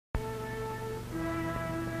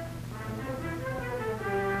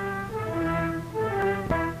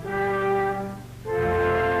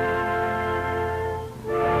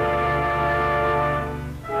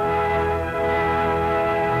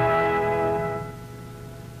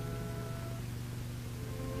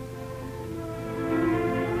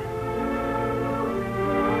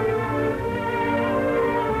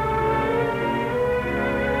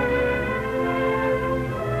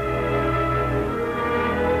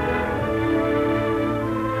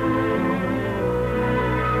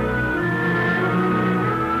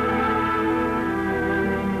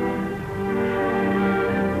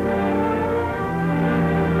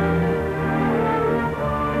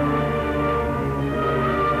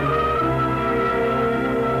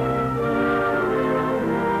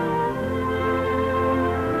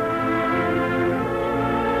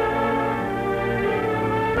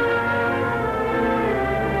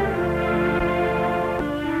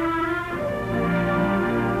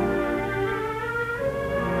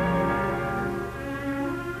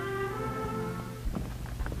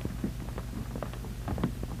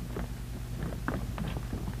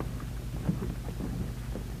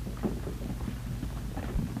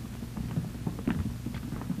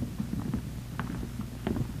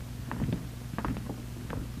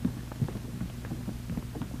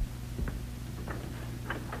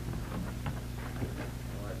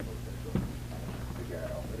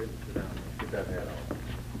that hat off.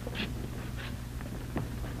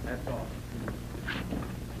 That's all.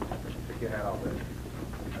 Take your hat off there.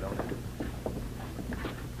 I don't have it.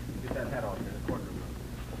 Get that hat off in the corner room.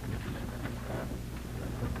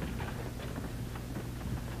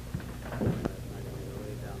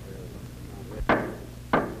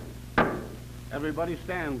 Everybody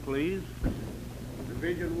stand, please.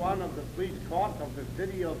 Division 1 of the Police Court of the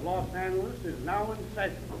City of Los Angeles is now in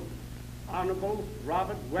session. Honorable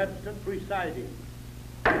Robert Webster presiding.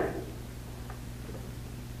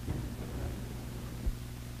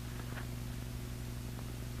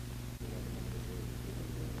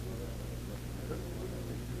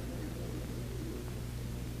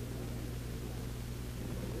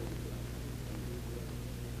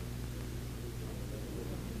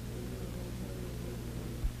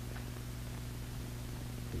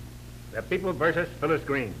 The People versus Phyllis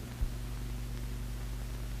Green.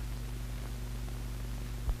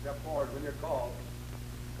 Step forward when you're called.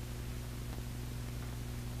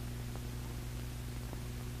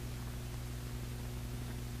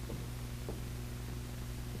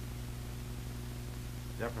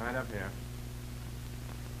 Step right up here.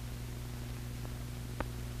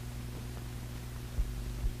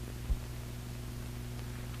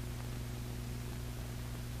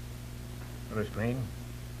 Phyllis Green,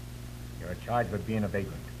 you're charged with being a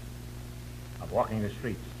vagrant, of walking the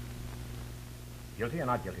streets. Guilty or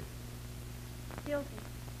not guilty? Guilty.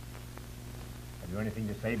 Have you anything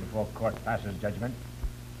to say before court passes judgment?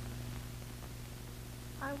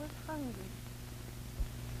 I was hungry.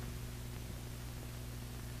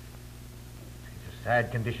 It's a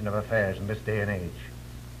sad condition of affairs in this day and age,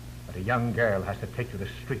 that a young girl has to take to the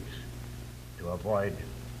streets to avoid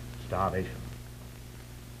starvation.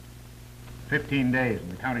 15 days in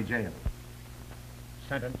the county jail.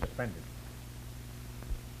 Sentence suspended.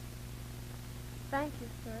 Thank you,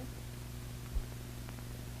 sir.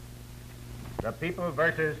 The People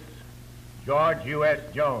versus George U.S.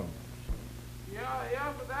 Jones.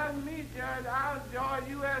 Yeah, but that's me, Judge. I was George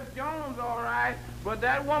U.S. Jones, all right, but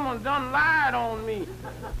that woman done lied on me.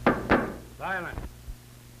 Silence.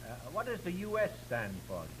 What does the U.S. stand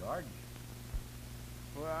for, George?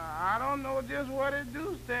 Well, I don't know just what it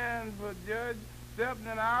do stand for, Judge, except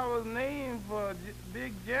that I was named for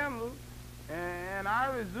Big General, and I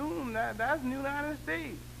resume that's United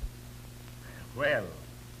States. Well,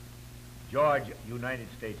 George United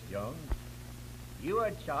States Jones, you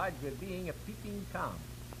are charged with being a peeping Tom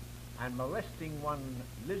and molesting one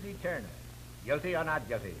Lizzie Turner. Guilty or not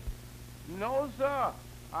guilty? No, sir.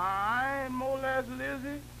 I ain't molest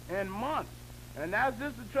Lizzie in months, and that's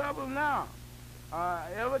just the trouble now.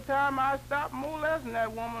 Every time I stopped molesting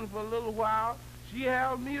that woman for a little while, she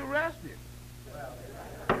held me arrested.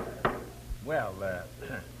 Well,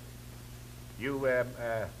 you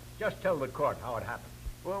just tell the court how it happened.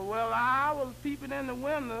 Well, I was peeping in the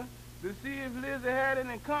window to see if Lizzie had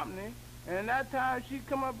any company, and that time she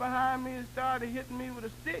come up behind me and started hitting me with a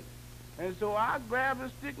stick. And so I grabbed the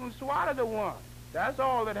stick and swatted the one. That's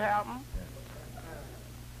all that happened.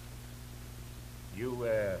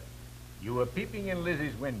 Yeah. You were peeping in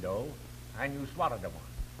Lizzie's window, and you swatted the one.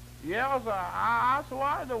 Yes, sir. I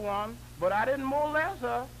swatted the one, but I didn't molest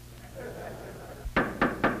her.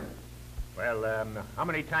 Well, how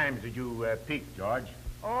many times did you peek, George?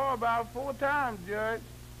 Oh, about 4 times, Judge.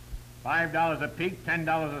 $5 a peek,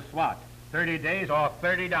 $10 a swat. 30 days or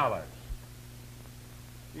 $30.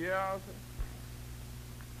 Yeah, sir.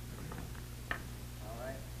 All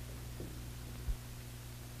right.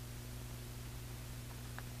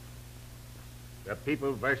 The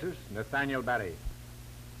People versus Nathaniel Barry.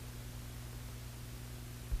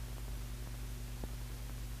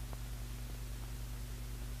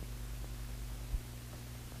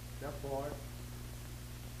 Step forward.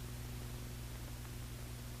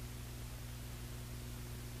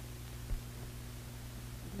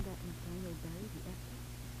 Isn't that Nathaniel Barry, the actor?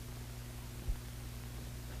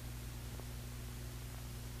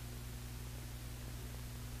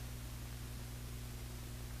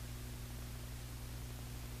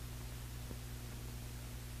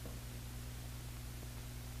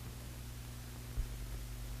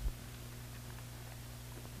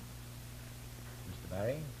 Mr.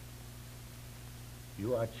 Barry,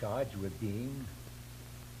 you are charged with being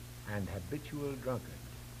an habitual drunkard.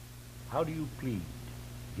 How do you plead?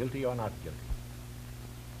 Guilty or not guilty?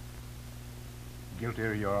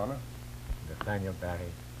 Guilty, Your Honor. Nathaniel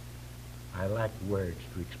Barry, I lack words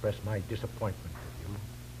to express my disappointment with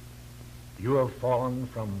you. You have fallen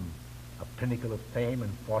from a pinnacle of fame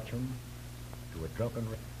and fortune to a drunken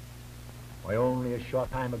wreck. Why, only a short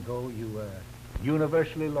time ago you were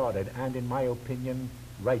universally lauded, and in my opinion,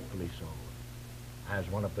 rightfully so, as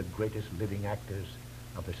one of the greatest living actors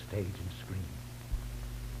of the stage and screen.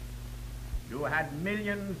 You had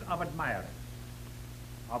millions of admirers,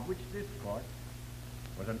 of which this court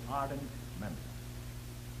was an ardent member.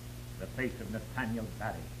 The face of Nathaniel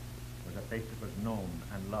Barry was a face that was known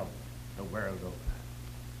and loved the world over.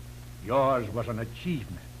 Yours was an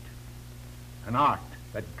achievement, an art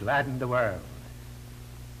that gladdened the world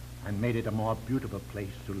and made it a more beautiful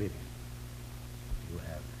place to live in. You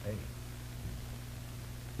have failed.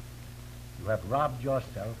 You have robbed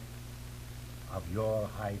yourself of your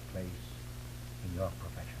high place in your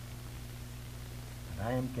profession. And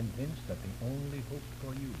I am convinced that the only hope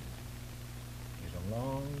for you is a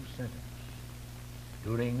long sentence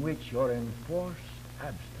during which your enforced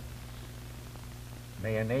abstinence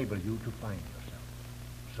may enable you to find yourself.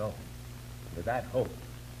 So, with that hope,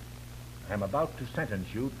 I am about to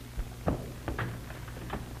sentence you.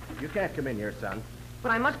 You can't come in here, son.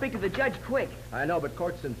 But I must speak to the judge quick. I know, but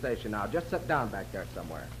court's in session now. Just sit down back there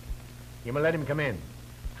somewhere. You may let him come in.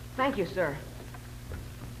 Thank you, sir.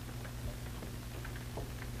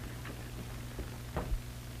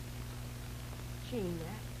 Gee,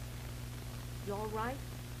 Nat, you all right?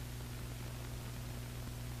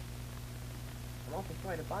 I'm awful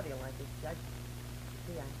sorry to bother you like this, Judge.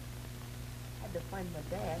 See, I had to find my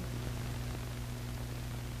dad.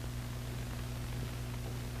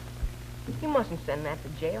 You mustn't send Nat to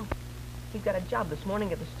jail. He's got a job this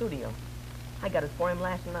morning at the studio. I got it for him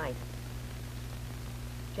last night.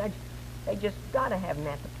 Judge, they just gotta have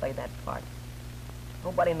Nat to play that part.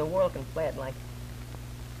 Nobody in the world can play it like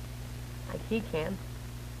he can.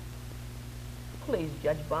 Please,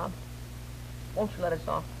 Judge Bob, won't you let us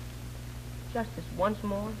off just this once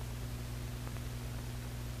more?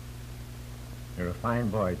 You're a fine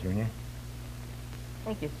boy, Junior.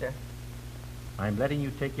 Thank you, sir. I'm letting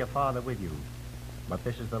you take your father with you, but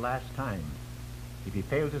this is the last time. If he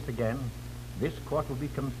fails us again, this court will be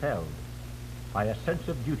compelled by a sense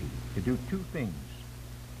of duty to do two things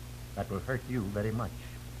that will hurt you very much.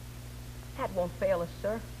 That won't fail us,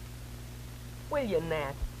 sir. Will you,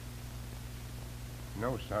 Nat?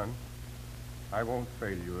 No, son. I won't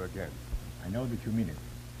fail you again. I know that you mean it,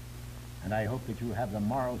 and I hope that you have the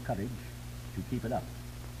moral courage to keep it up.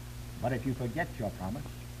 But if you forget your promise,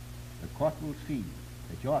 the court will see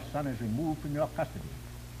that your son is removed from your custody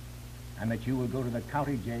and that you will go to the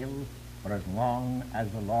county jail for as long as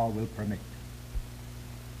the law will permit.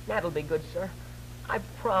 That'll be good, sir. I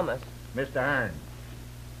promise. Mr. Hearn,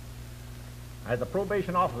 as the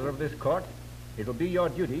probation officer of this court, it will be your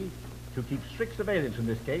duty to keep strict surveillance in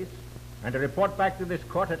this case and to report back to this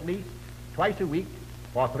court at least twice a week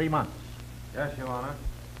for 3 months. Yes, Your Honor.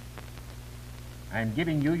 I'm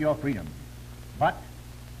giving you your freedom, but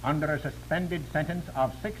under a suspended sentence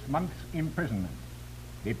of 6 months' imprisonment,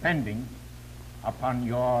 depending upon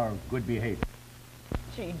your good behavior.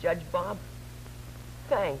 Gee, Judge Bob,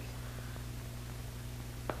 thanks.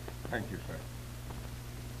 Thank you, sir.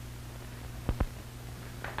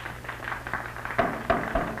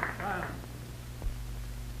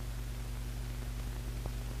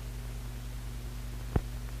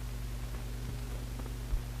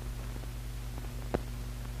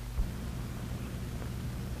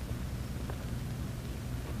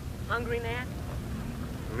 Hungry, Nat?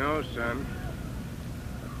 No, son.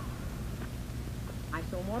 I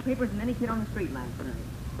sold more papers than any kid on the street last night.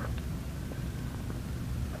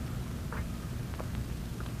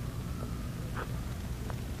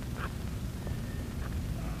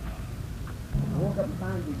 I woke up and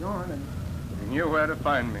found you gone, and... You knew where to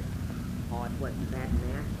find me. Oh, it wasn't that,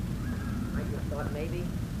 Nat. I just thought maybe...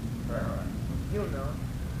 You know.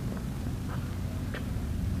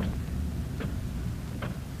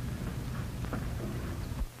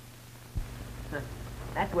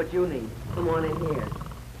 That's what you need. Come on in here.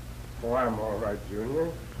 Oh, I'm all right,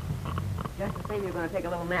 Junior. Just the same, you're going to take a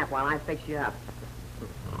little nap while I fix you up.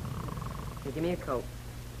 Here, give me a coat.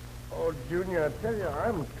 Oh, Junior, I tell you,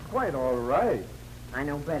 I'm quite all right. I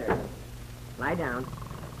know better. Lie down.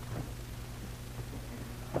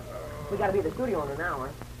 We got to be at the studio in an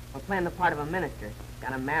hour. We're playing the part of a minister.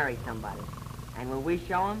 Got to marry somebody. And will we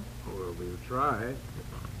show him? Well, we'll try.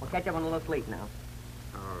 We'll catch up on a little sleep now.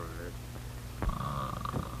 All right.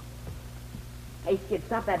 Hey, kid,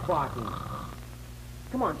 stop that barking.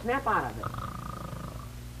 Come on, snap out of it.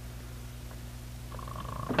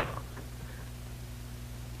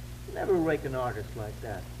 Never rake an artist like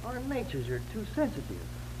that. Our natures are too sensitive.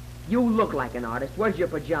 You look like an artist. Where's your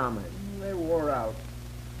pajamas? They wore out.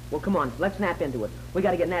 Well, come on, let's snap into it. We got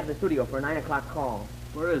to get Nat to the studio for a 9 o'clock call.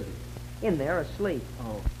 Where is he? In there, asleep.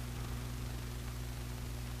 Oh.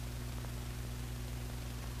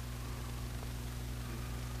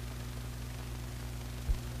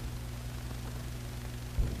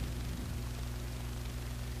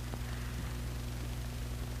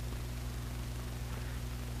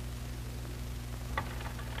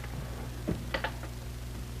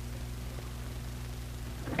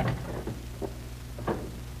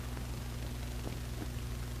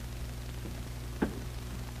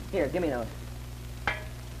 Here, give me those.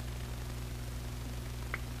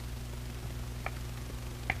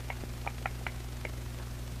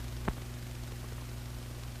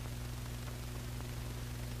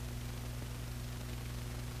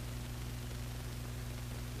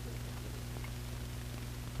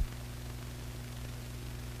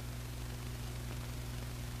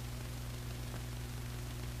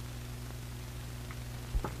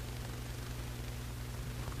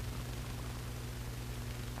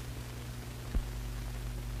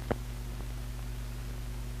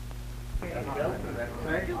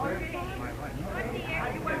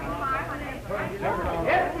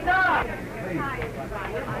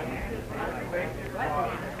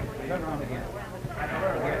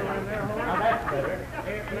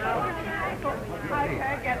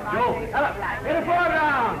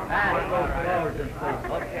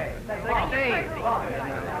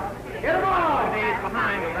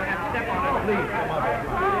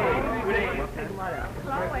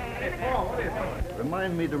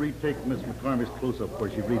 Remind me to retake Miss McCormick's close-up before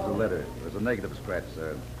she reads the letter. There's a negative scratch,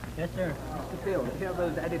 sir. Yes, sir. Mr. Field, here are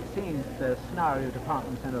those added scenes the scenario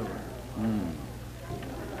department sent over.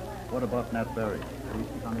 What about Nat Barry?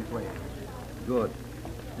 He's on his way. Good.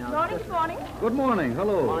 Morning, morning. Good morning.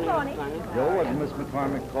 Hello. Good morning. Joe, was Miss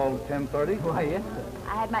McCormick called 10:30? Why, yes, sir.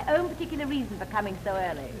 I had my own particular reason for coming so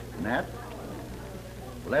early. Nat?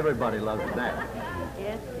 Well, everybody loves Nat.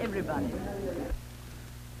 Yes, everybody.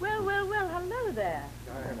 Well, hello there.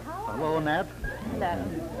 Hello, Nat. Hello.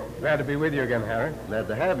 Glad to be with you again, Harry. Glad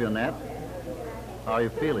to have you, Nat. How are you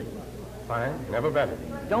feeling? Fine. Never better.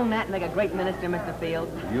 Don't Nat make a great minister, Mr. Field?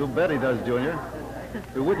 You bet he does, Junior.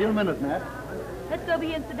 Be with you in a minute, Nat. Let's go over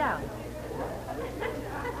here and sit down.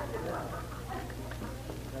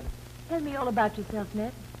 Tell me all about yourself,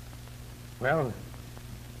 Ned. Well,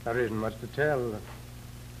 there isn't much to tell.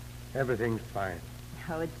 Everything's fine.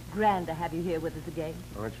 Oh, it's grand to have you here with us again.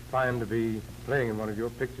 Oh, it's fine to be playing in one of your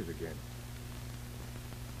pictures again.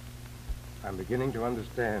 I'm beginning to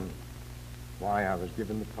understand why I was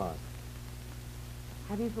given the part.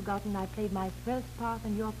 Have you forgotten I played my first part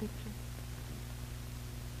in your picture?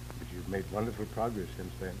 But you've made wonderful progress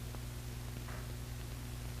since then.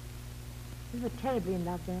 We were terribly in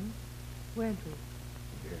love then, weren't we?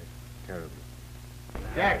 Yes, terribly.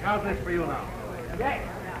 Jack, how's this for you now? Jack!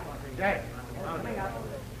 Jack!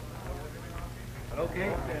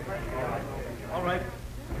 Okay. All right.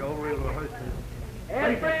 Joe, we'll rehearse this.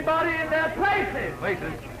 Everybody in their places.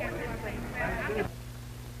 Places.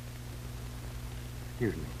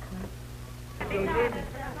 Excuse me.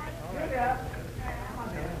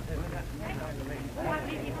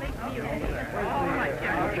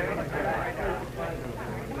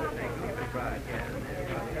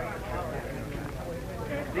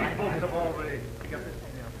 These folks have already...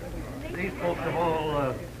 These folks have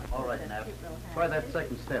all... All right, Nat. Try that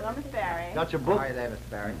second step. Well, Miss Barry. Got your book? Hi there, Mr.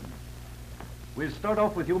 Barry. We'll start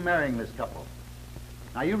off with you marrying this couple.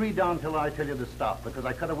 Now, you read down till I tell you to stop, because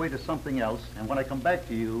I cut away to something else, and when I come back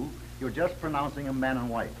to you, you're just pronouncing them man and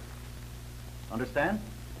wife. Understand?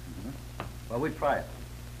 Mm-hmm. Well, we'll try it.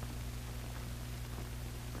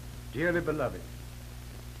 Dearly beloved,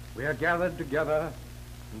 we are gathered together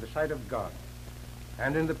in the sight of God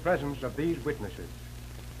and in the presence of these witnesses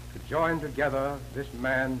to join together this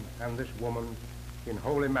man and this woman in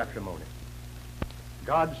holy matrimony.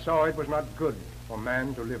 God saw it was not good for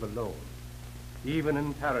man to live alone, even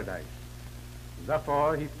in paradise.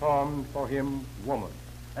 Therefore, he formed for him woman.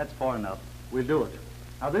 That's far enough. We'll do it.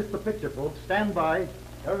 Now, this is the picture, folks. Stand by.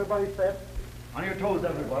 Everybody set. On your toes,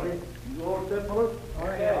 everybody. You all set, fellas? All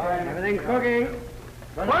right. Everything's cooking.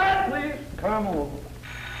 Quiet, please. Come on.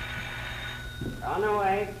 On the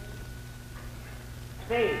way.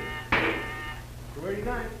 Steve. Ready,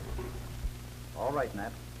 night. All right,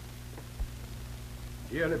 Nat.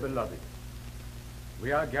 Dearly beloved,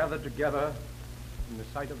 we are gathered together in the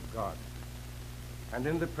sight of God and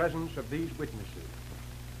in the presence of these witnesses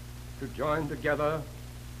to join together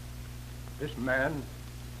this man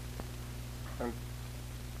and...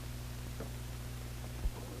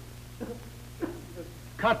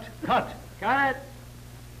 Cut. Cut.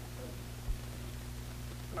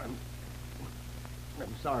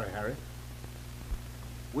 I'm sorry, Harry.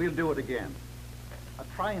 We'll do it again. I'll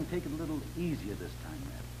try and take it a little easier this time,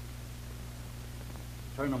 Nat.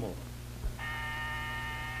 Turn them over.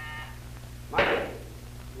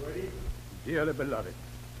 Dearly beloved,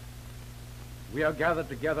 we are gathered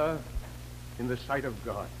together in the sight of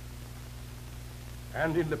God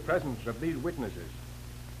and in the presence of these witnesses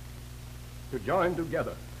to join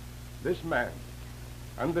together this man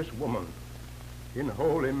and this woman in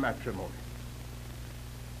holy matrimony.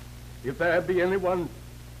 If there be anyone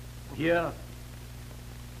Yeah.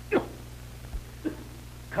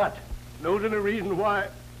 Cut. Knows any reason why?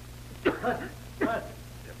 Cut. I'm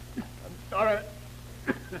sorry,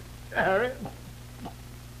 Harry.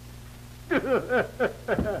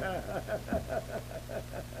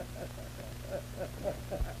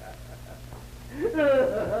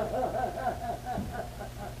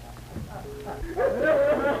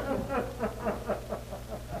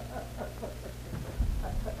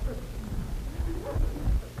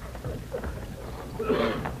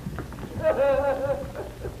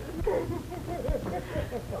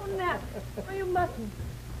 Oh, Nat, oh, you mustn't.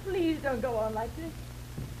 Please don't go on like this.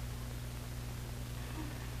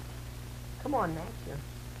 Come on, Nat.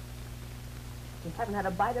 You haven't had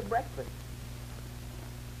a bite of breakfast.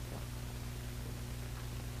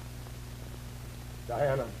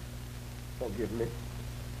 Diana, forgive me.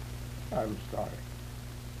 I'm sorry.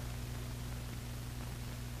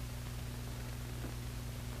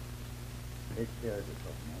 Take care of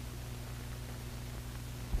yourself, man.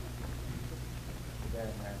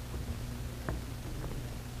 There, man.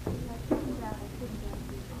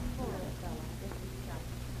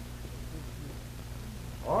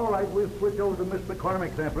 All right, we'll switch over to Miss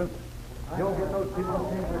McCormick's entrance. You'll get those people to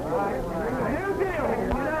change their clothes. Here's the deal. You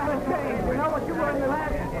know how to change. You know what you were in the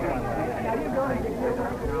last. Now you go and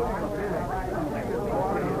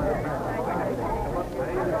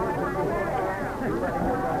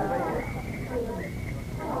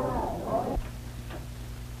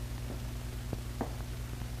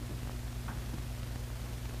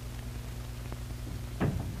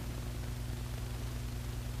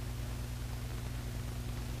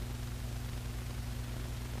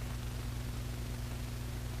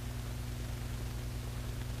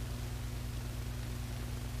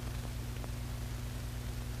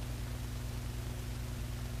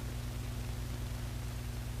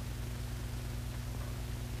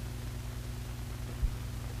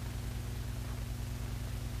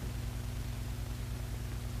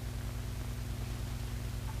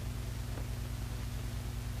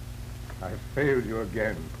I failed you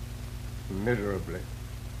again, miserably.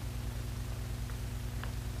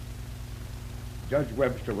 Judge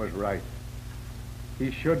Webster was right.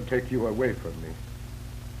 He should take you away from me.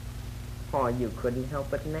 Oh, you couldn't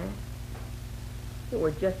help it, Nat. You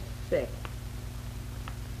were just sick.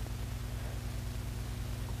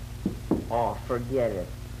 Oh, forget it.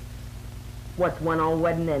 What's one old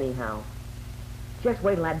wedding anyhow? Just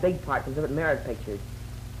wait till that big part comes up at Merit Pictures.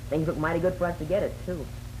 Things look mighty good for us to get it, too.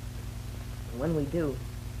 And when we do,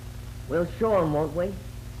 we'll show 'em, won't we?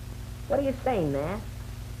 What are you saying, Nat?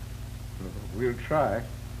 We'll try.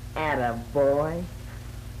 Atta boy.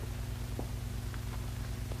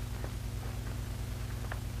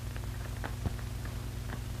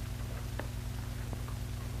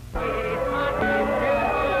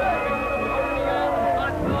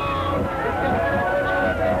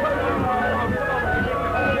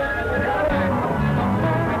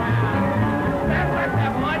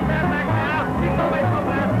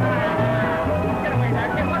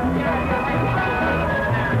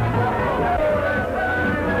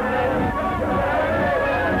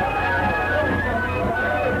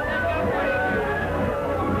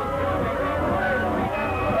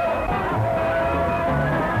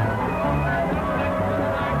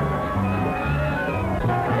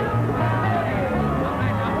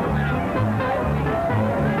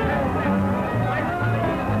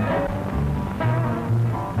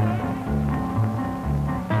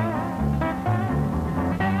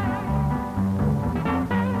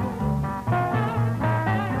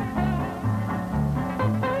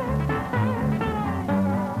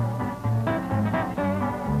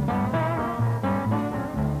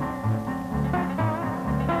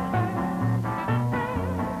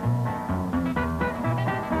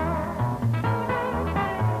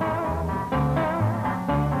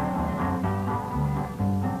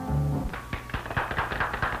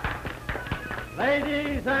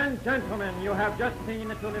 Ladies and gentlemen, you have just seen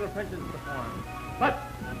the two little princes perform. But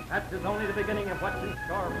that is only the beginning of what's in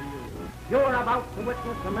store for you. You're about to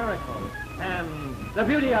witness a miracle. And the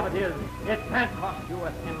beauty of it is, it can't cost you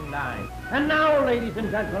a thin dime. And now, ladies and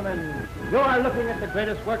gentlemen, you are looking at the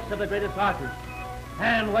greatest works of the greatest artists.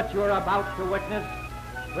 And what you're about to witness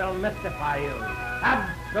will mystify you.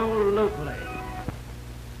 Absolutely.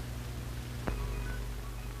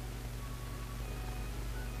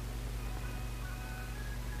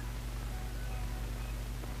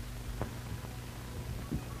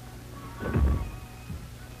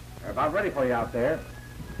 They're about ready for you out there.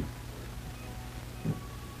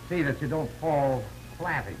 See that you don't fall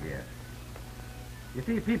flat again. You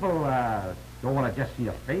see, people don't want to just see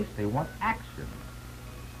a face, they want action.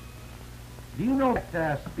 Do you know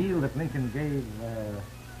that spiel that Lincoln gave,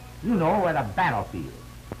 at a battlefield?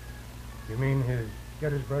 You mean his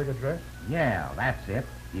Gettysburg Address? Yeah, that's it.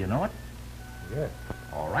 Do you know it? Yes.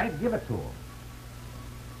 All right, give it to him.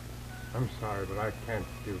 I'm sorry, but I can't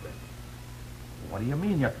do that. What do you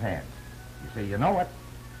mean you can't? You say you know it.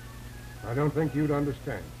 I don't think you'd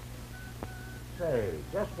understand. Say,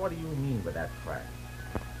 just what do you mean by that crap?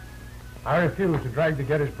 I refuse to drag the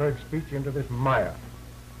Gettysburg speech into this mire.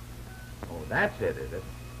 Oh, that's it, is it?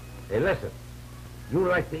 Hey, listen. You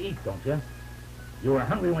like to eat, don't you? You were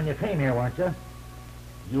hungry when you came here, weren't you?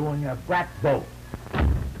 You and your brat both.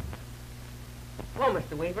 Hello,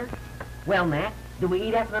 Mr. Weaver. Well, Nat, do we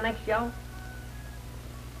eat after the next show?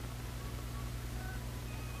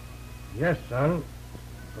 Yes, son.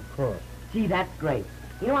 Of course. Gee, that's great.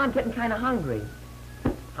 You know, I'm getting kind of hungry.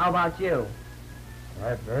 How about you? All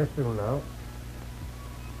right, very soon now.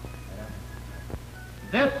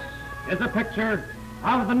 This is a picture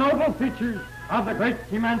of the noble features of the great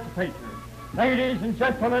emancipator. Ladies and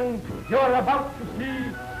gentlemen, you're about to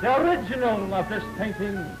see the original of this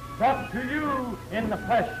painting brought to you in the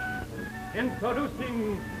flesh.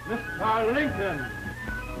 Introducing Mr. Lincoln.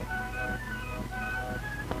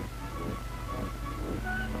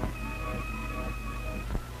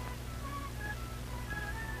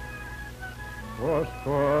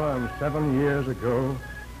 Fourscore and 7 years ago,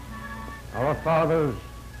 our fathers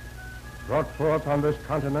brought forth on this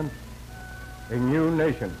continent a new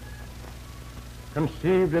nation,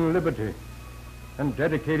 conceived in liberty and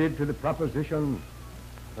dedicated to the proposition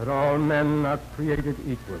that all men are created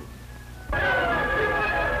equal.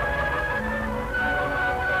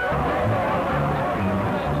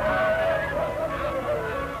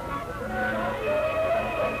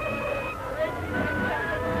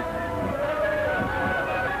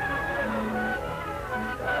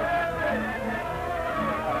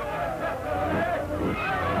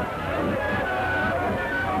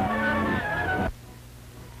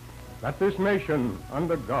 That this nation,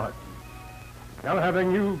 under God, shall have a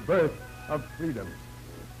new birth of freedom,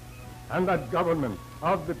 and that government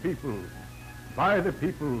of the people, by the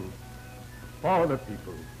people, for the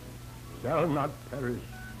people, shall not perish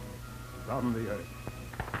from the earth.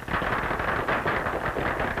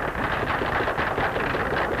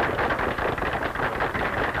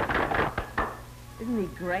 Isn't he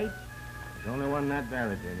great? There's only one Nat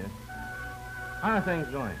Barrett, Junior. How are things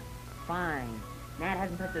going? Fine. Nat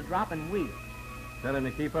hasn't touched a drop in weeks. Tell him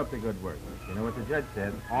to keep up the good work. You know what the judge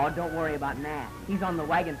said. Oh, don't worry about Nat. He's on the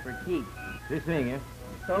wagon for keeps. See seeing you.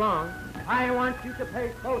 So long. I want you to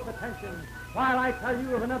pay close attention while I tell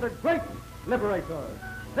you of another great liberator.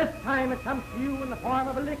 This time it comes to you in the form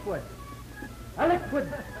of a liquid. A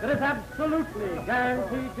liquid that is absolutely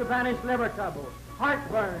guaranteed to banish liver trouble,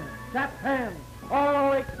 heartburn, chapped hands,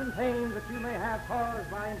 all aches and pains that you may have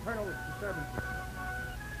caused by internal disturbances.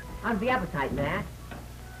 How's the appetite, Nat?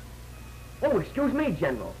 Oh, excuse me,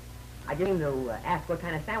 General. I came to ask what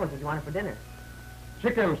kind of sandwiches you wanted for dinner.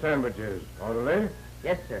 Chicken sandwiches, orderly.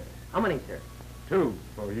 Yes, sir. How many, sir? 2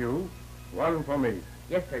 for you, 1 for me.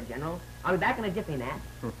 Yes, sir, General. I'll be back in a jiffy, Nat.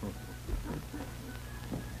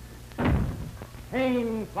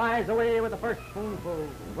 Pain flies away with the first spoonful.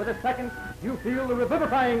 With the second, you feel the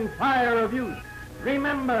revivifying fire of youth.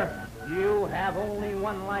 Remember, you have only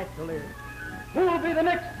one life to live. Who will be the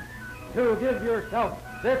next to give yourself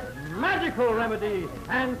this magical remedy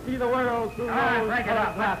and see the world through Break it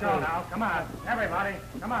up. Let's go glasses? now. Come on. Everybody.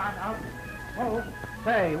 Come on now. Oh,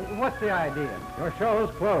 say, what's the idea? Your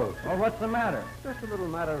show's closed. Well, what's the matter? Just a little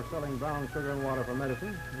matter of selling brown sugar and water for medicine.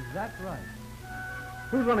 Is that right?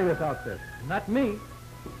 Who's running this outfit? Not me.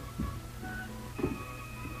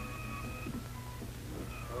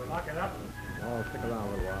 Lock it up. Oh, stick around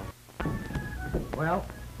a little while. Well,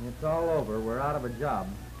 it's all over. We're out of a job.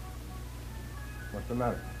 What's the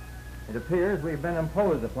matter? It appears we've been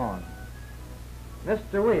imposed upon.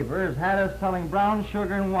 Mr. Weaver has had us selling brown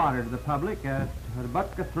sugar and water to the public at a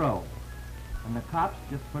buck a throw. And the cops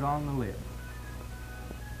just put on the lid.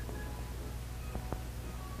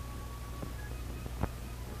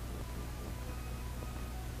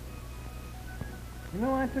 You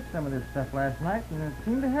know, I took some of this stuff last night, and it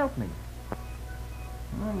seemed to help me.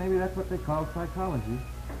 Well, maybe that's what they call psychology.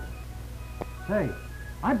 Say,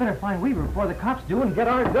 I'd better find Weaver before the cops do and get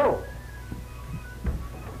our dough.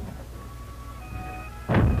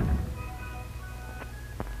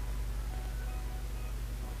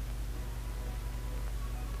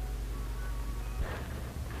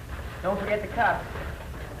 Don't forget the cup.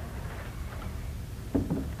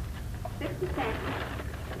 60 cents.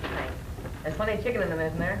 Thanks. There's plenty of chicken in them,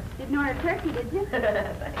 isn't there? Didn't order turkey, did you?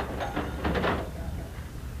 Thanks.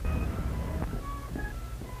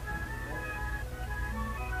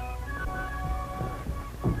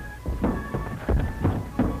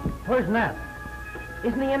 Where's Nat?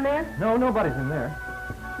 Isn't he in there? No, nobody's in there.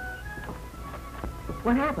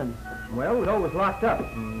 What happened? Well, the door was locked up,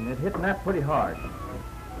 and it hit Nat pretty hard.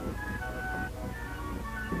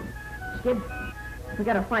 Skid, we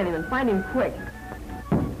gotta find him, and find him quick.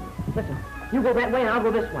 Listen, you go that way and I'll go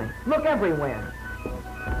this way. Look everywhere.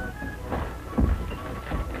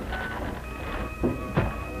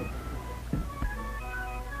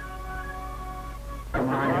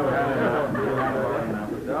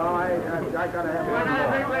 I gotta have one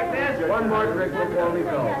drink like this. One more drink before we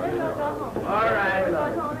go. All right.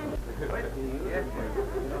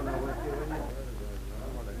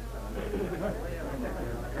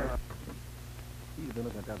 He's been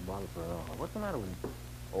looking at that bottle for an hour. What's the matter with him?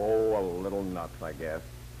 Oh, a little nuts, I guess.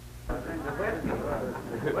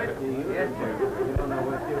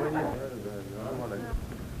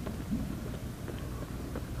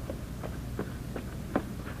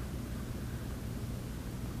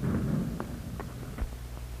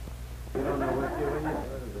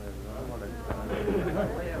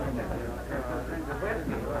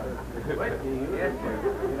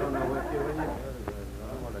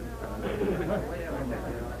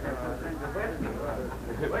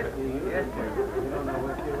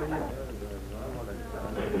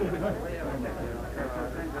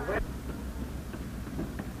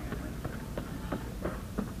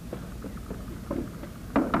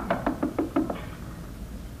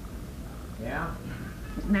 Yeah?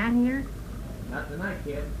 Is Matt here? Not tonight,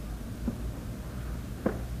 kid.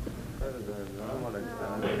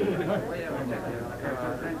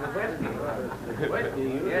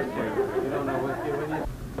 Yes, sir. You don't know whiskey, will you?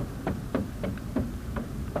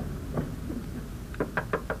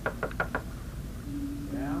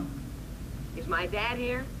 Yeah? Is my dad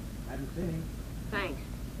here? I haven't seen him. Thanks.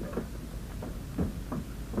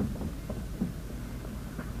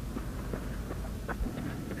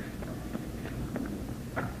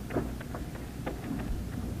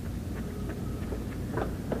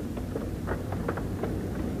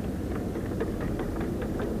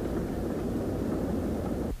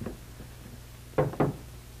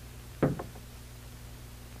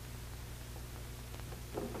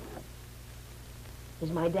 Is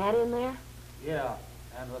my dad in there? Yeah,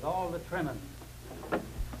 and with all the trimmings.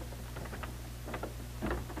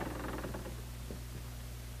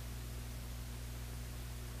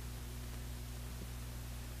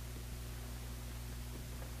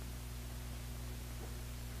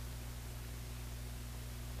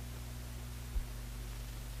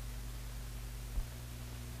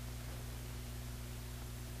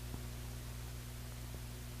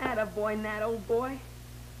 Attaboy, Nat, old boy.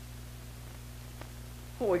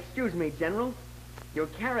 Oh, excuse me, General. Your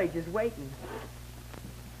carriage is waiting.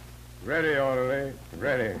 Ready, orderly.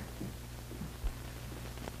 Ready.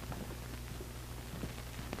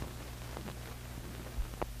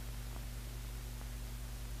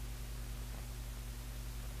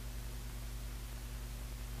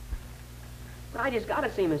 But I just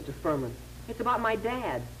gotta see Mr. Furman. It's about my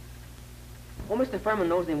dad. Oh, Mr. Furman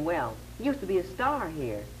knows him well. He used to be a star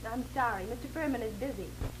here. I'm sorry. Mr. Furman is busy.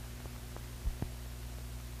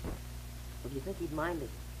 Would you think he'd mind it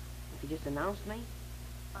if he just announced me?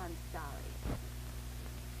 I'm sorry.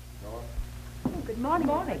 Oh, good morning.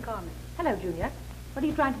 Good morning. Hello, Junior. What are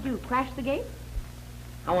you trying to do, crash the gate?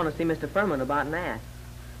 I want to see Mr. Furman about Nat,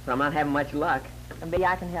 but I'm not having much luck. And maybe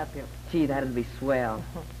I can help you. Gee, that'd be swell.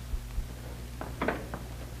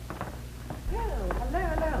 Hello.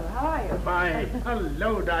 How are you? Fine.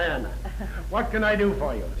 Hello, Diana. What can I do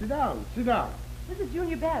for you? Sit down, sit down. This is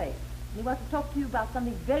Junior Barry. And he wants to talk to you about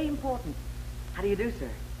something very important. How do you do, sir?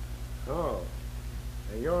 Oh,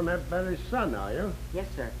 and you're Nat Barry's son, are you? Yes,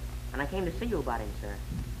 sir. And I came to see you about him, sir.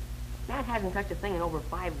 Nat hasn't touched a thing in over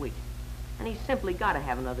 5 weeks. And he's simply got to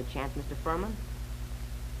have another chance, Mr. Furman.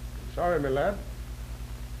 Sorry, my lad.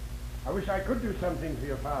 I wish I could do something for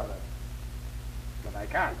your father. But I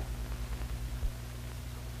can't.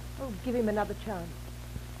 Oh, give him another chance.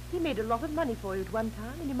 He made a lot of money for you at one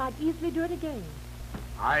time, and he might easily do it again.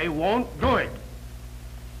 I won't do it.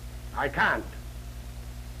 I can't.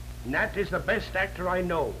 Nat is the best actor I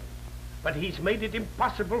know, but he's made it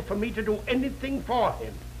impossible for me to do anything for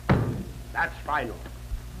him. That's final.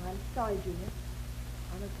 Oh, I'm sorry, Junior.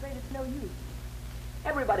 I'm afraid it's no use.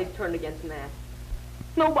 Everybody's turned against Nat.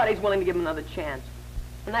 Nobody's willing to give him another chance.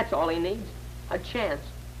 And that's all he needs. A chance.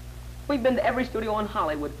 We've been to every studio in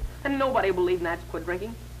Hollywood, and nobody believes Nat's quit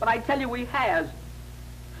drinking. But I tell you, he has.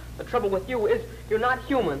 The trouble with you is you're not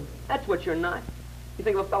human. That's what you're not. You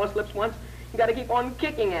think if a fellow slips once, you gotta keep on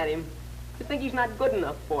kicking at him. You think he's not good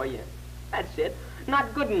enough for you. That's it.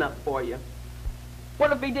 Not good enough for you.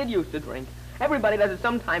 What if he did used to drink? Everybody does it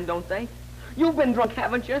sometime, don't they? You've been drunk,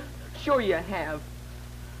 haven't you? Sure you have.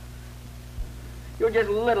 You're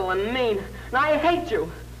just little and mean, and I hate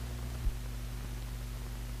you.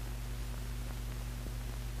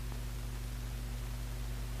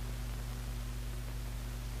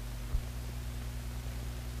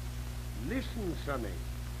 Listen, Sonny.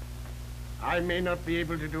 I may not be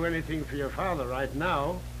able to do anything for your father right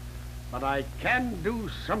now, but I can do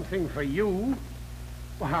something for you.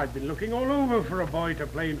 Well, I've been looking all over for a boy to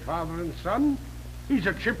play father and son. He's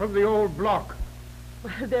a chip of the old block.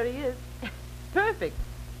 Well, there he is. Perfect.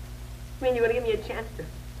 I mean, you're going to give me a chance to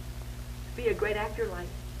be a great actor like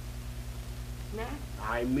Nat?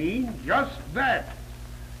 I mean just that.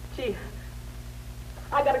 Gee,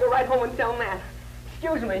 I got to go right home and tell Nat.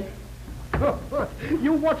 Excuse me.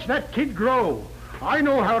 You watch that kid grow. I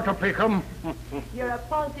know how to pick him. You're a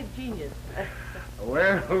positive genius.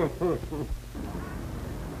 Well...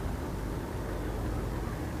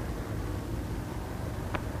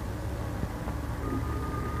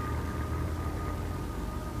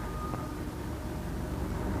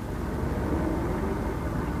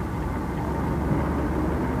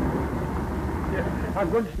 I'm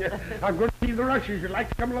going to see the rushes. You'd like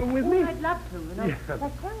to come along with me? Oh, I'd love to. You know, Yeah.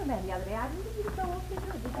 that cameraman the other day, I didn't think he was so awfully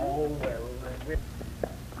good, did he? Oh, well...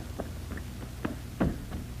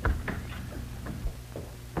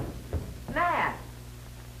 Nat!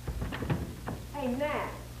 Hey, Nat!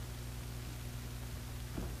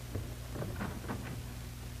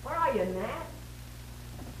 Where are you, Nat?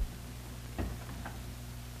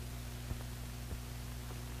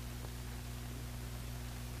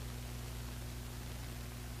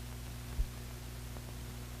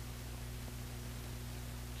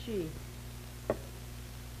 Gee.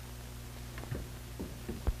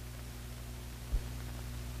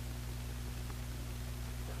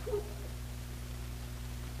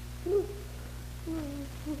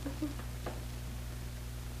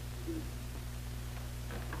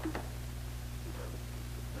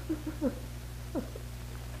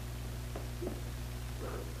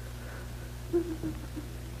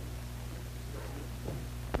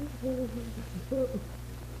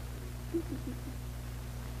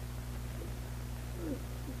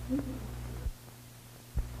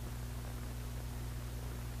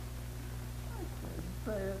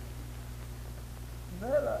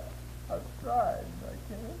 I've tried. I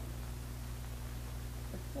can't.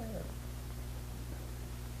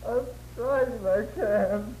 I've tried and I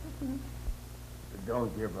can't.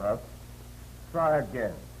 Don't give up. Try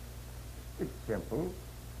again. It's simple.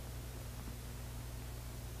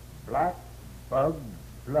 Black bug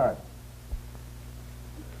blood.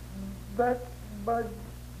 Black bug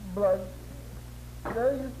blood. Now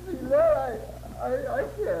you see that I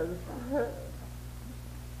can't.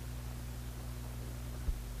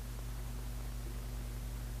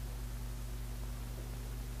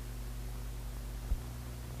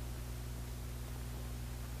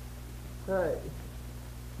 Hey.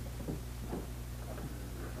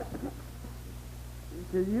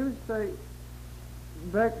 Can you say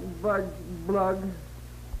black bug blood?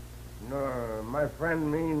 No, my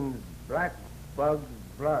friend means black bug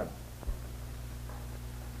blood.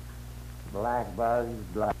 Black bug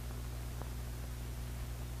blood.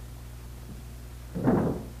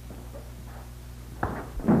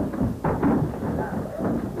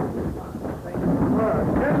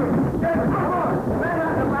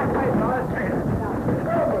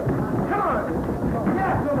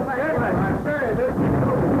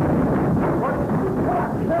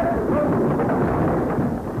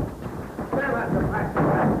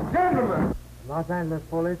 Los Angeles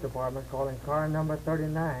Police Department calling car number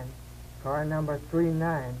 39, car number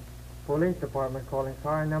 39. Police Department calling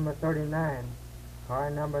car number 39, car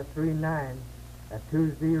number 39 at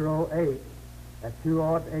 208 at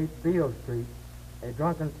 208 Beale Street. A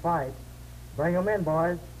drunken fight. Bring 'em in,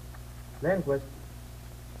 boys. Lindquist.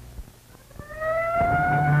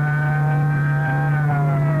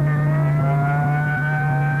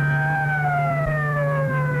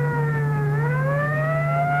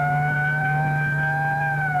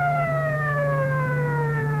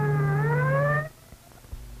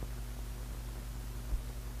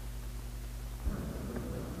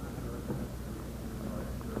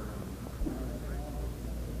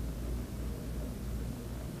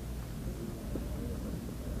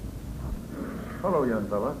 Hello, young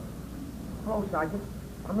fella. Hello, Sergeant.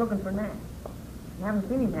 I'm looking for Nat. You haven't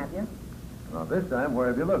seen him, have you? Now, this time, where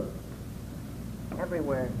have you looked?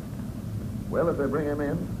 Everywhere. Well, if they bring him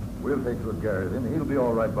in, we'll take good care of him. He'll be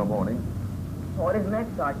all right by morning. Oh, it isn't that,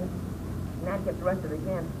 Sergeant. Nat gets arrested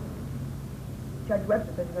again. Judge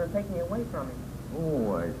Webster says he's going to take me away from him.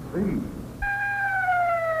 Oh, I see.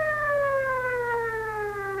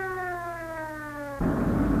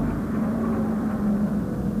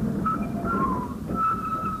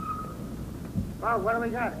 Well, what do we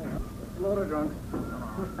got here? A load of drunks.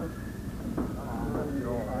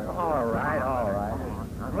 All right, all right.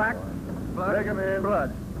 Black blood. Take him in.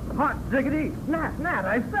 Blood. Hot diggity. Nat,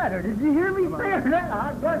 I said her. Did you hear me say her? That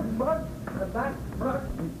hot blood. Black blood.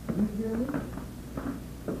 Did you hear me?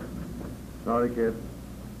 Sorry, kid.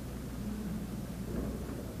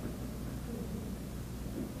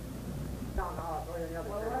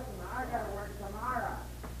 Well, listen, I gotta work tomorrow.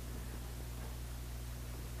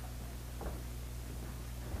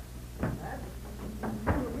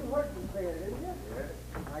 You heard me say it, didn't you?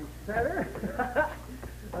 Yeah. I said her.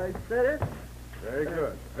 I said it. Very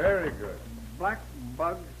good. Very good. Black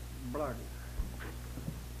bug's blood.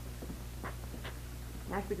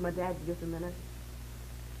 Can I speak to my dad for just a minute?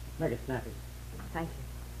 Make it snappy. Thank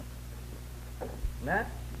you. Nat?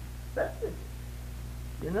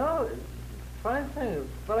 You know, funny thing, a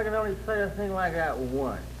fella can only say a thing like that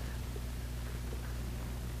once.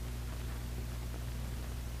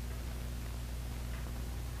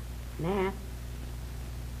 Nat?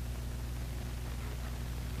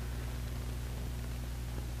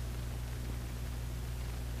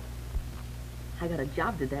 I got a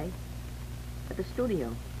job today at the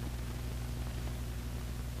studio.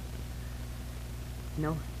 You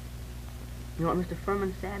know what Mr.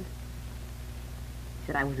 Furman said? He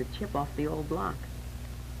said I was a chip off the old block.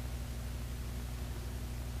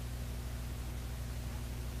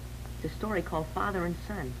 It's a story called Father and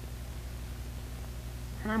Son.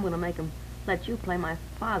 And I'm going to make him let you play my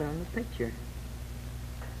father in the picture.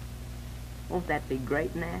 Won't that be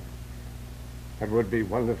great, Nat? That would be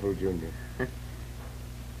wonderful, Junior.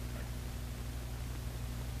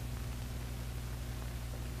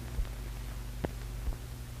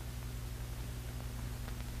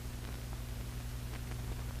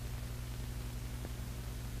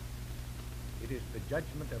 It is the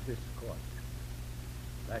judgment of this court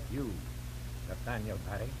that you, Nathaniel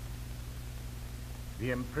Barry, be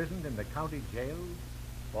imprisoned in the county jail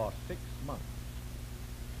for 6 months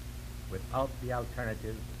without the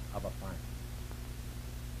alternative of a fine.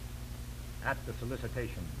 At the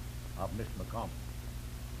solicitation of Miss McCormick,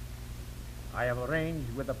 I have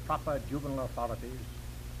arranged with the proper juvenile authorities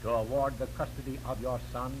to award the custody of your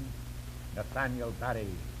son, Nathaniel Barry,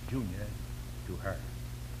 Jr., to her.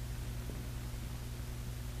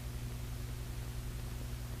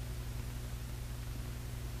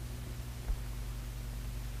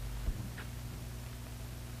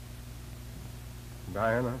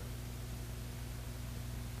 Diana,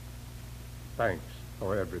 thanks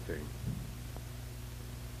for everything.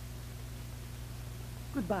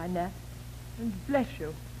 Goodbye, Nat. And bless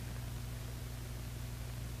you.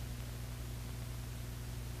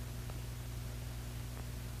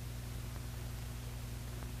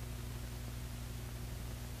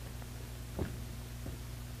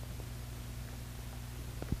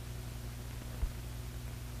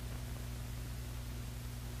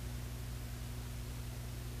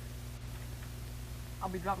 I'll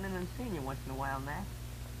be dropping in and seeing you once in a while, Nat.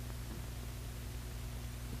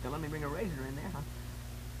 If they'll let me bring a razor in there,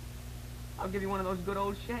 I'll give you one of those good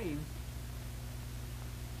old shaves.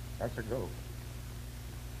 That's a go.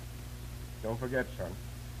 Don't forget, son.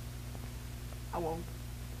 I won't.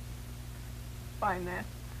 Bye, Nat.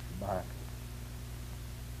 Bye.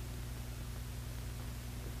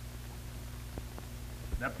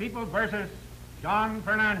 The People versus John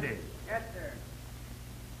Fernandez. Yes, sir.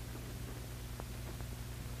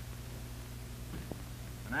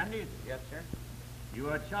 Fernandez? Yes, sir. You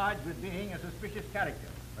are charged with being a suspicious character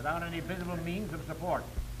without any visible means of support.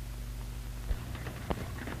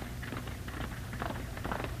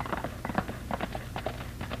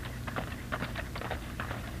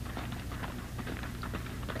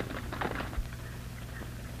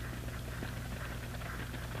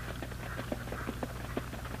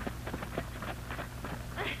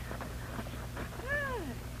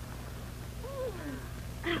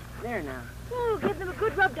 There now. Oh, give them a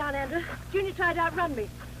good rub down, Andrew. Junior tried to outrun me.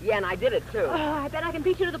 Yeah, and I did it, too. Oh, I bet I can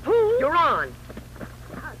beat you to the pool. You're on.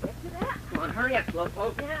 I'll get you there. Come on, hurry up,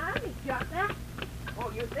 Slowpoke. Yeah, I'll meet you out there.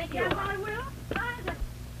 Oh, you think you Yes, are? I will.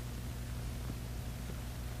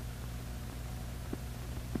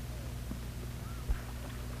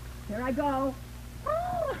 Here I go.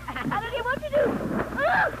 Oh, I don't know what to do.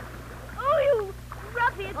 Oh, you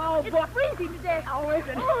ruffian. Oh, it's boy. freezing today. Oh, is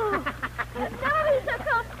it? Oh, and none of this has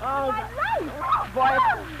come Oh, my life. boy,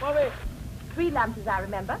 Bobby. 3 lamps, as I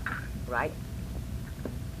remember. Right.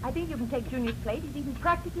 I think you can take Junior's plate. He's eaten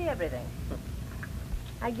practically everything.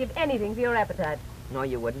 I'd give anything for your appetite. No,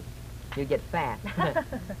 you wouldn't. You'd get fat.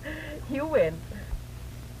 You win.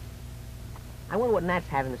 I wonder what Nat's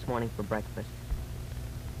having this morning for breakfast.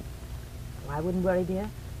 I wouldn't worry, dear.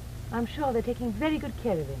 I'm sure they're taking very good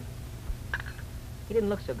care of him. He didn't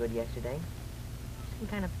look so good yesterday. He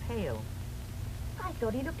seemed kind of pale. I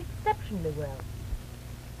thought he looked exceptionally well.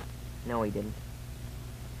 No, he didn't.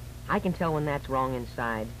 I can tell when that's wrong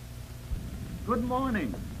inside. Good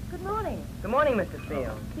morning. Good morning. Good morning, Mr.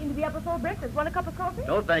 Steele. Seem to be up before breakfast. Want a cup of coffee?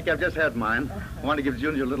 No, thank you. I've just had mine. I want to give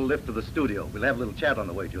Junior a little lift to the studio. We'll have a little chat on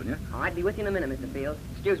the way, Junior. All right, be with you in a minute, Mr. Fields.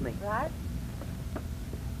 Excuse me. Right.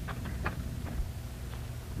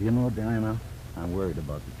 You know, Diana, I'm worried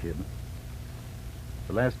about the kid.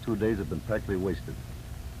 The last 2 days have been practically wasted.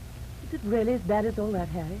 Is it really as bad as all that,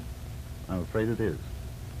 Harry? I'm afraid it is.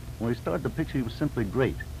 When he started the picture, he was simply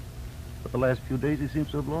great. But the last few days, he seems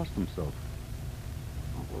to have lost himself.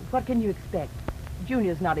 What can you expect?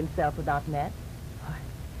 Junior's not himself without Nat. Why,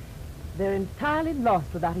 they're entirely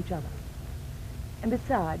lost without each other. And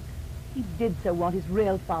besides, he did so want his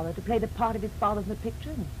real father to play the part of his father in the picture.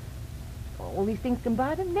 And all these things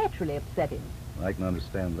combined and naturally upset him. I can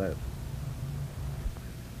understand that.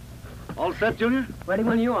 All set, Junior? Ready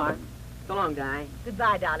when you are. So long, Di.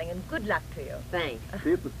 Goodbye, darling, and good luck to you. Thanks. See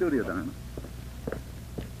you at the studio, Diana.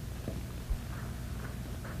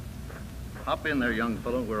 Hop in there, young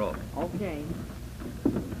fellow. We're off. Okay.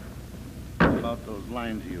 How about those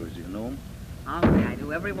lines of yours? Do you know them? I'll say I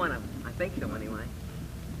do every one of them. I think so, anyway.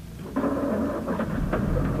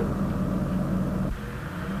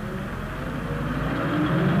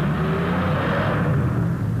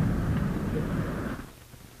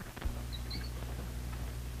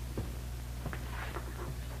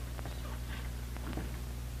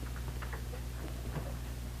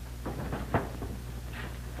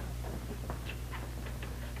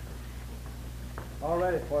 All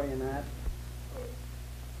ready for you, Nat.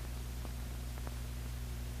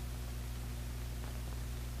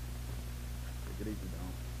 Take it easy,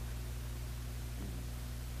 Don.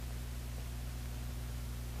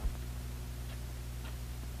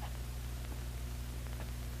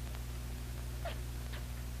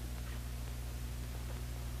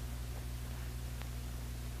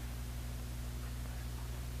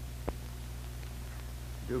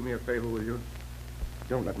 Do me a favor, will you?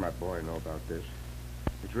 Don't let my boy know about this.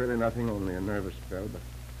 It's really nothing, only a nervous spell, but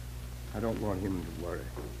I don't want him to worry.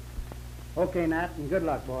 Okay, Nat, and good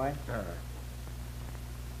luck, boy. All right.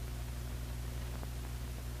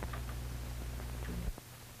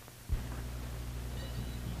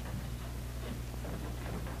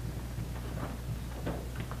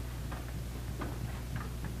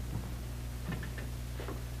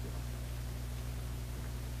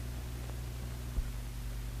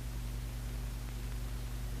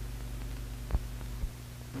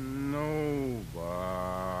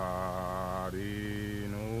 Nobody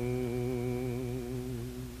knows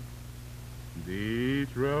the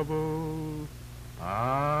trouble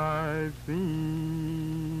I've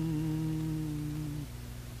seen.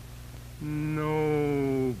 Nobody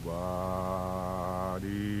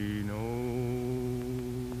knows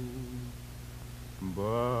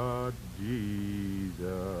but Jesus.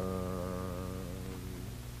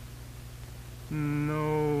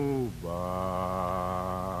 Nobody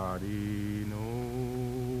knows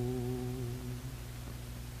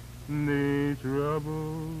the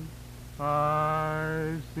trouble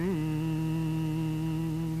I've seen.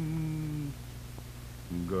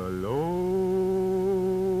 Glory,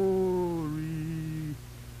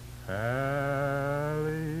 hallelujah.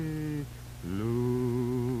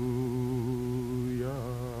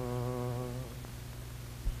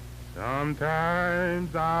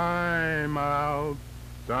 Sometimes I'm out,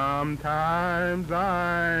 sometimes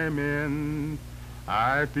I'm in.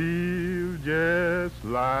 I feel just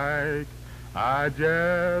like I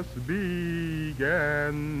just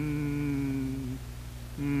began.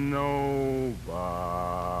 Nobody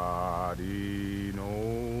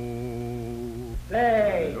knows.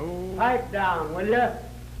 Say, No. pipe down, will you?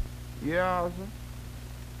 Yeah, sir.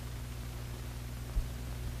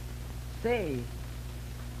 Say,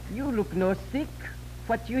 you look no sick.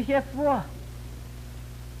 What you here for?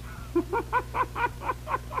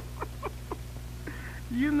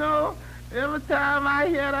 You know, every time I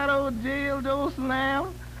hear that old jail door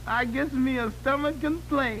slam, I gets me a stomach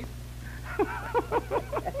complaint.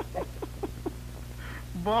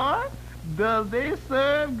 Boy, does they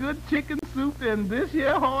serve good chicken soup in this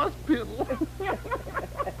here hospital.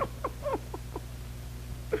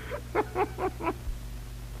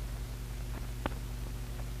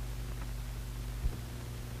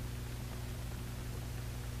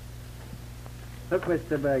 Look,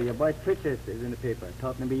 Mr. Berg, your boy Twitcher is in the paper.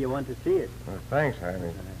 Talking to me, you want to see it. Thanks,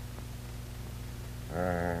 Harry.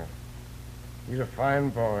 He's a fine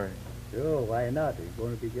boy. Sure, why not? He's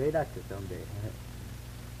going to be a great actor someday.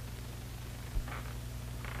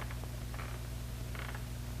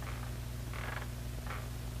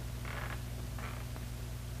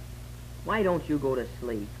 Why don't you go to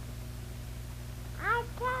sleep? I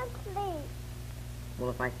can't sleep. Well,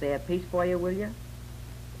 if I say a piece for you, will you?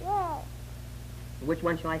 Yes. Which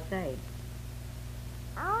one shall I say?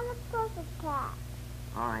 I want a pussycat.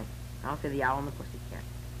 All right, I'll say The Owl and the Pussycat.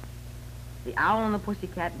 The owl and the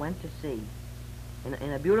pussycat went to sea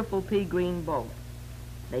in a beautiful pea green boat.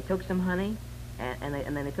 They took some honey, and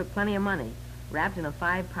then they took plenty of money, wrapped in a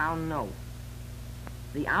 5-pound note.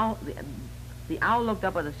 The owl looked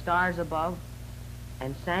up at the stars above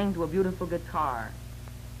and sang to a beautiful guitar.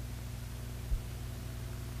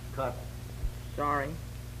 Cut. Sorry.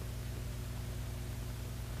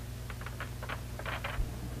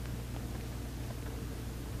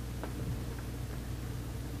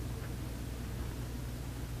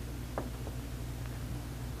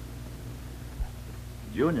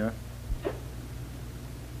 Junior.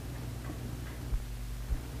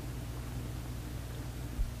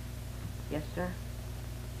 Yes, sir?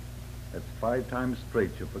 That's 5 times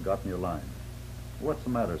straight you've forgotten your line. What's the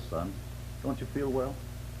matter, son? Don't you feel well?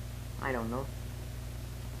 I don't know.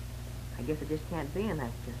 I guess I just can't be an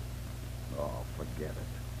actor. Oh, forget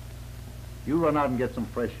it. You run out and get some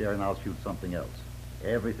fresh air and I'll shoot something else.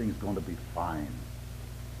 Everything's going to be fine.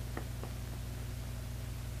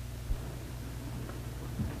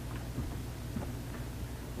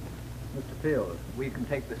 Mr. Field, we can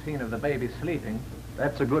take the scene of the baby sleeping.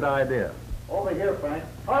 That's a good idea. Over here, Frank.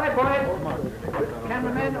 All right, boys.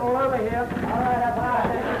 Cameramen, all over here. All right, up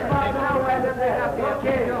high.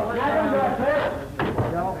 Okay.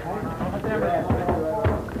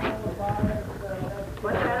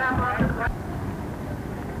 Put that up on the front.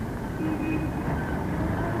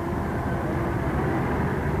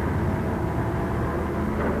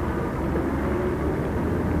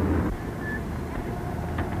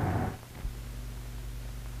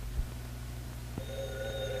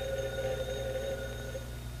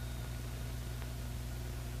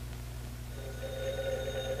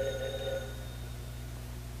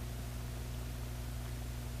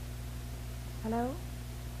 Hello?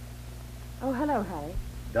 Oh, hello, Harry.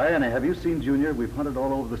 Diana, have you seen Junior? We've hunted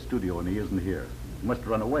all over the studio and he isn't here. He must have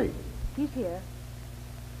run away. He's here.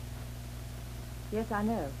 Yes, I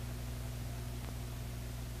know.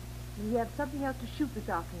 We have something else to shoot this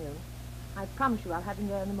afternoon. I promise you I'll have him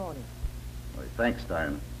there in the morning. All right, thanks,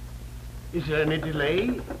 Diana. Is there any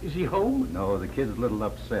delay? Is he home? No, the kid's a little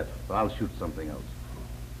upset, but I'll shoot something else.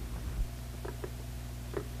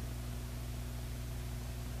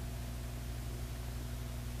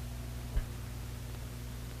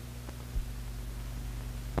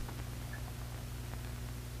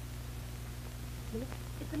 Well,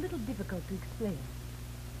 it's a little difficult to explain.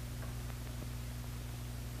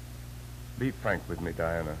 Be frank with me,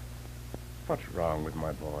 Diana. What's wrong with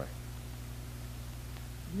my boy?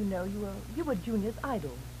 You know, you were Junior's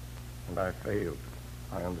idol. And I failed.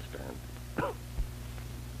 I understand.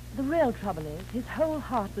 The real trouble is, his whole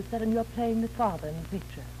heart was set on your playing the father in the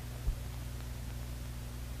picture.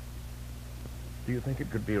 Do you think it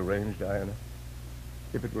could be arranged, Diana?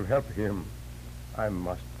 If it will help him, I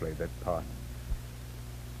must play that part.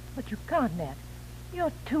 But you can't, Nat.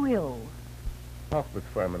 You're too ill. Talk with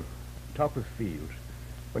Furman. Talk with Fields.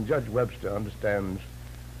 When Judge Webster understands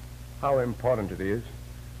how important it is,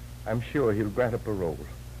 I'm sure he'll grant a parole.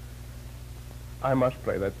 I must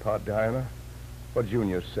play that part, Diana, for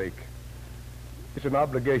Junior's sake. It's an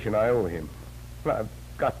obligation I owe him. I've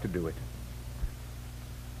got to do it.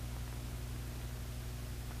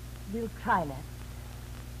 We'll try, Nat.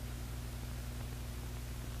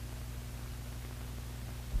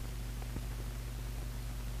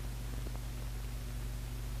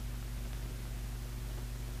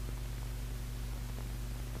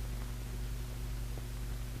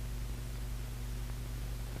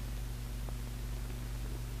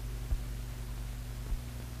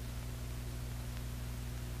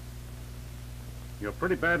 You're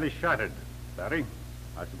pretty badly shattered, Barry.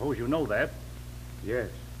 I suppose you know that.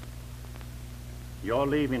 Yes. Your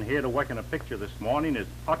leaving here to work in a picture this morning is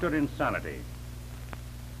utter insanity.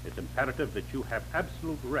 It's imperative that you have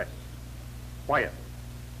absolute rest, quiet.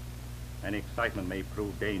 Any excitement may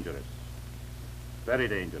prove dangerous, very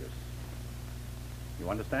dangerous.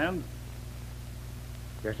 You understand?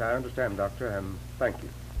 Yes, I understand, Doctor, and thank you.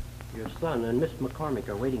 Your son and Miss McCormick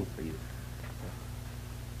are waiting for you.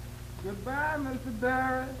 Goodbye, Mr.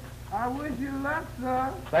 Barry. I wish you luck,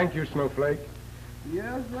 sir. Thank you, Snowflake.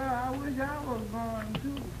 Yes, sir. I wish I was going,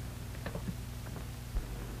 too.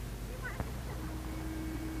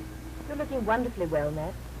 You're looking wonderfully well,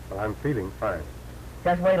 Nat. Well, I'm feeling fine.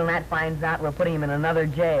 Just wait till Nat finds out we're putting him in another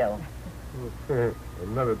jail.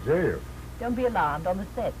 Another jail? Don't be alarmed, on the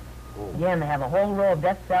set. Oh. Yeah, and they have a whole row of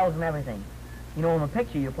death cells and everything. You know, in the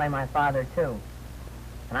picture, you play my father, too.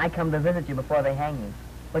 And I come to visit you before they hang you.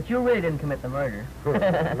 But you really didn't commit the murder.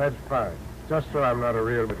 That's fine. Just so I'm not a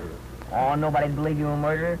real murderer. Oh, nobody'd believe you were a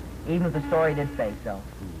murderer, even if the story did say so.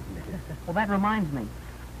 Well, that reminds me.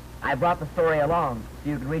 I brought the story along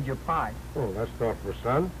so you could read your part. Oh, that's thoughtful,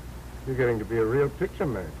 son. You're getting to be a real picture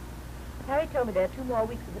man. Harry told me there are 2 more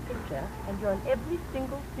weeks of the picture, and you're in every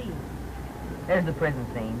single scene. There's the prison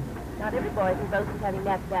scene. Not every boy can boast of having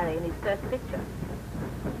Nat Barry in his first picture.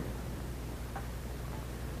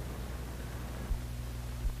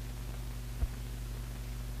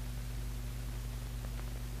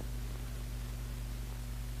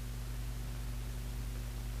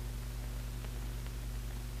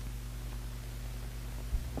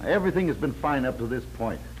 Everything has been fine up to this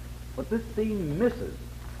point, but this scene misses.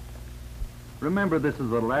 Remember, this is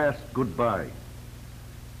the last goodbye.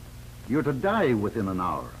 You're to die within an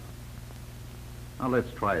hour. Now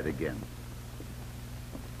let's try it again.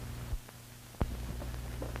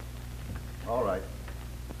 All right.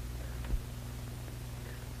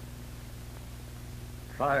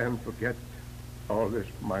 Try and forget all this,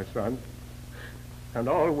 my son, and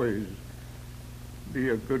always be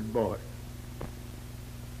a good boy.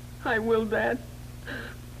 I will, Dad.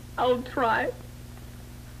 I'll try.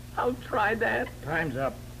 I'll try, Dad. Time's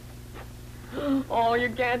up. Oh, you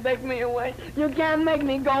can't take me away. You can't make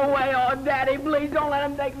me go away. Oh, Daddy, please don't let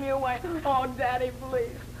him take me away. Oh, Daddy,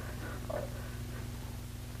 please.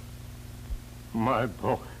 My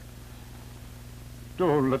boy,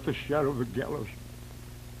 don't let the shadow of the gallows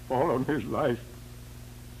fall on his life.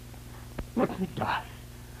 Let me die.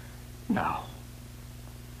 Now.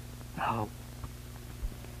 Now.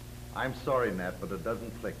 I'm sorry, Nat, but it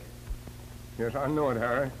doesn't click. Yes, I know it,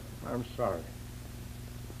 Harry. I'm sorry.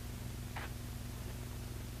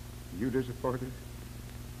 You disappointed?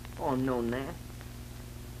 Oh, no, Nat.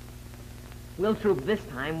 We'll troop this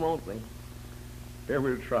time, won't we? Yeah,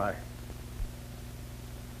 we'll try.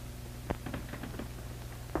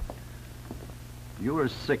 You are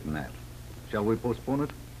sick, Nat. Shall we postpone it?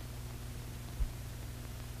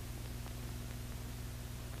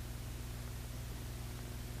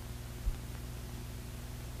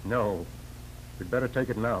 No. We'd better take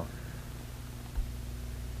it now.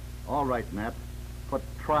 All right, Nat, but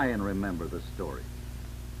try and remember the story.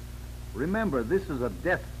 Remember, this is a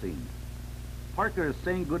death scene. Parker is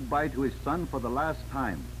saying goodbye to his son for the last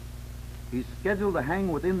time. He's scheduled to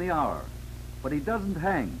hang within the hour, but he doesn't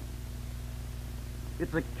hang.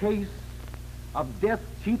 It's a case of death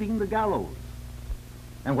cheating the gallows.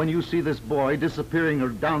 And when you see this boy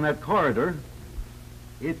disappearing down that corridor,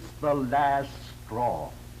 it's the last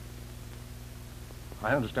straw.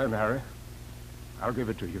 I understand, Harry. I'll give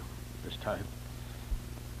it to you this time.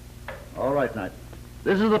 All right, Knight.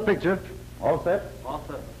 This is the picture. All set? All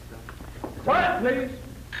set. Quiet, please.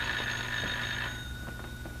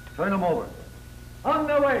 Turn them over. On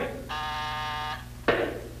their way.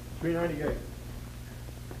 398.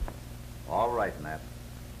 All right, Nat.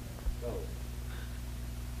 Go.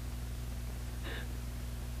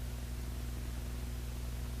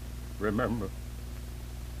 Remember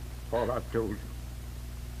all I've told you.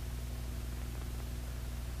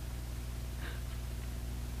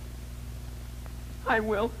 I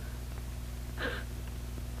will.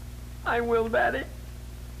 I will, Daddy.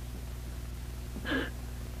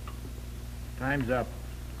 Time's up.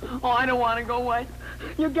 Oh, I don't want to go away.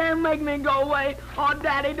 You can't make me go away. Oh,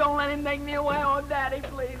 Daddy, don't let him take me away. Oh, Daddy,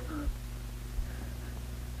 please.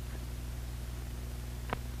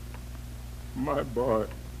 My boy,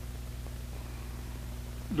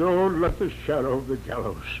 don't let the shadow of the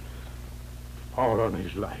gallows fall on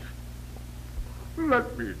his life.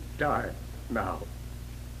 Let me die now.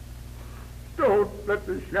 Don't let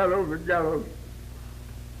the shadow of the gallows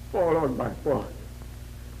fall on my boy.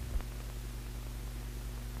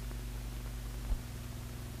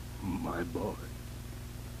 My boy.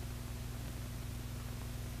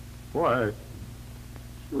 Why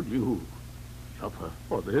should you suffer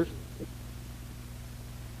for this?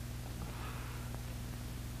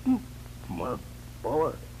 My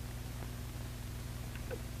boy.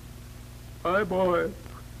 My boy.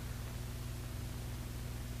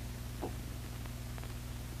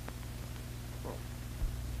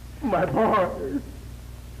 My boy.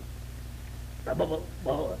 My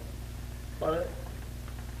boy.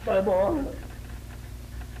 My boy.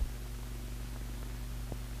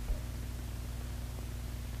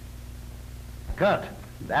 Cut.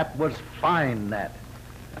 That was fine, Nat.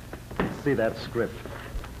 see that script.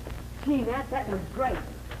 Gee, that was great.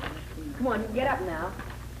 Come on, get up now.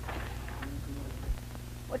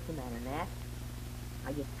 What's the matter, Nat?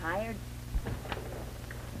 Are you tired?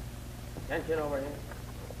 Attention over here.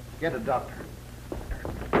 Get a doctor.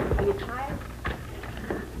 Are you tired?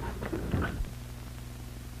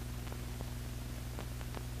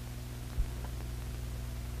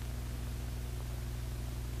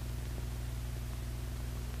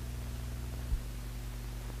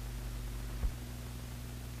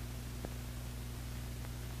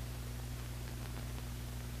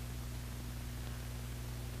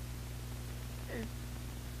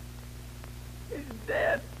 He's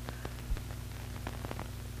dead.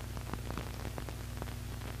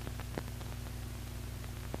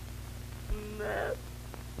 Nat.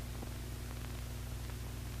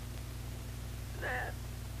 Nat. Nat.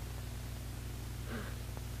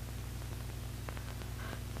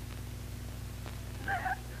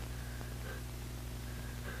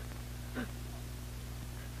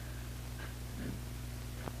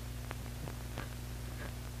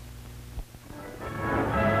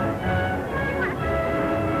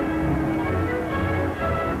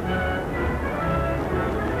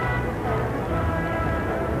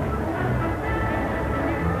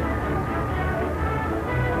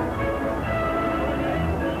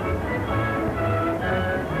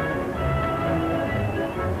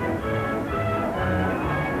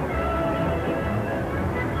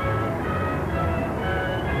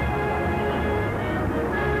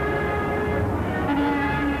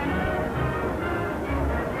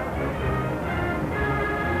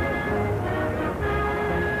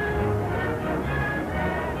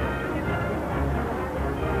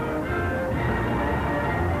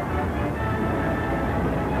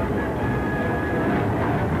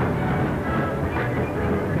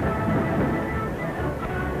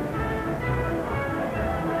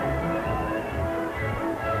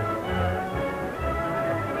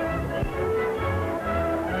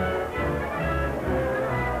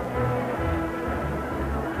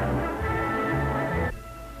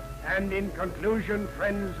 And in conclusion,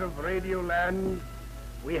 friends of Radioland,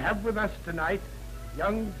 we have with us tonight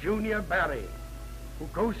young Junior Barry, who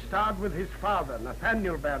co-starred with his father,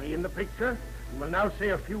 Nathaniel Barry, in the picture, and will now say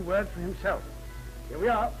a few words for himself. Here we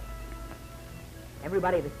are.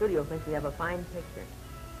 Everybody at the studio thinks we have a fine picture.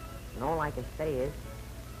 And all I can say is,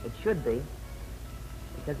 it should be,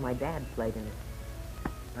 because my dad played in it.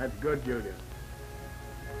 That's good, Junior.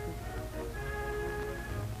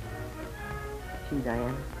 Gee,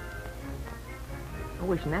 Diana. I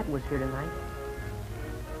wish Nat was here tonight.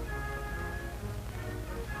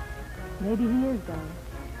 Maybe he is, Don.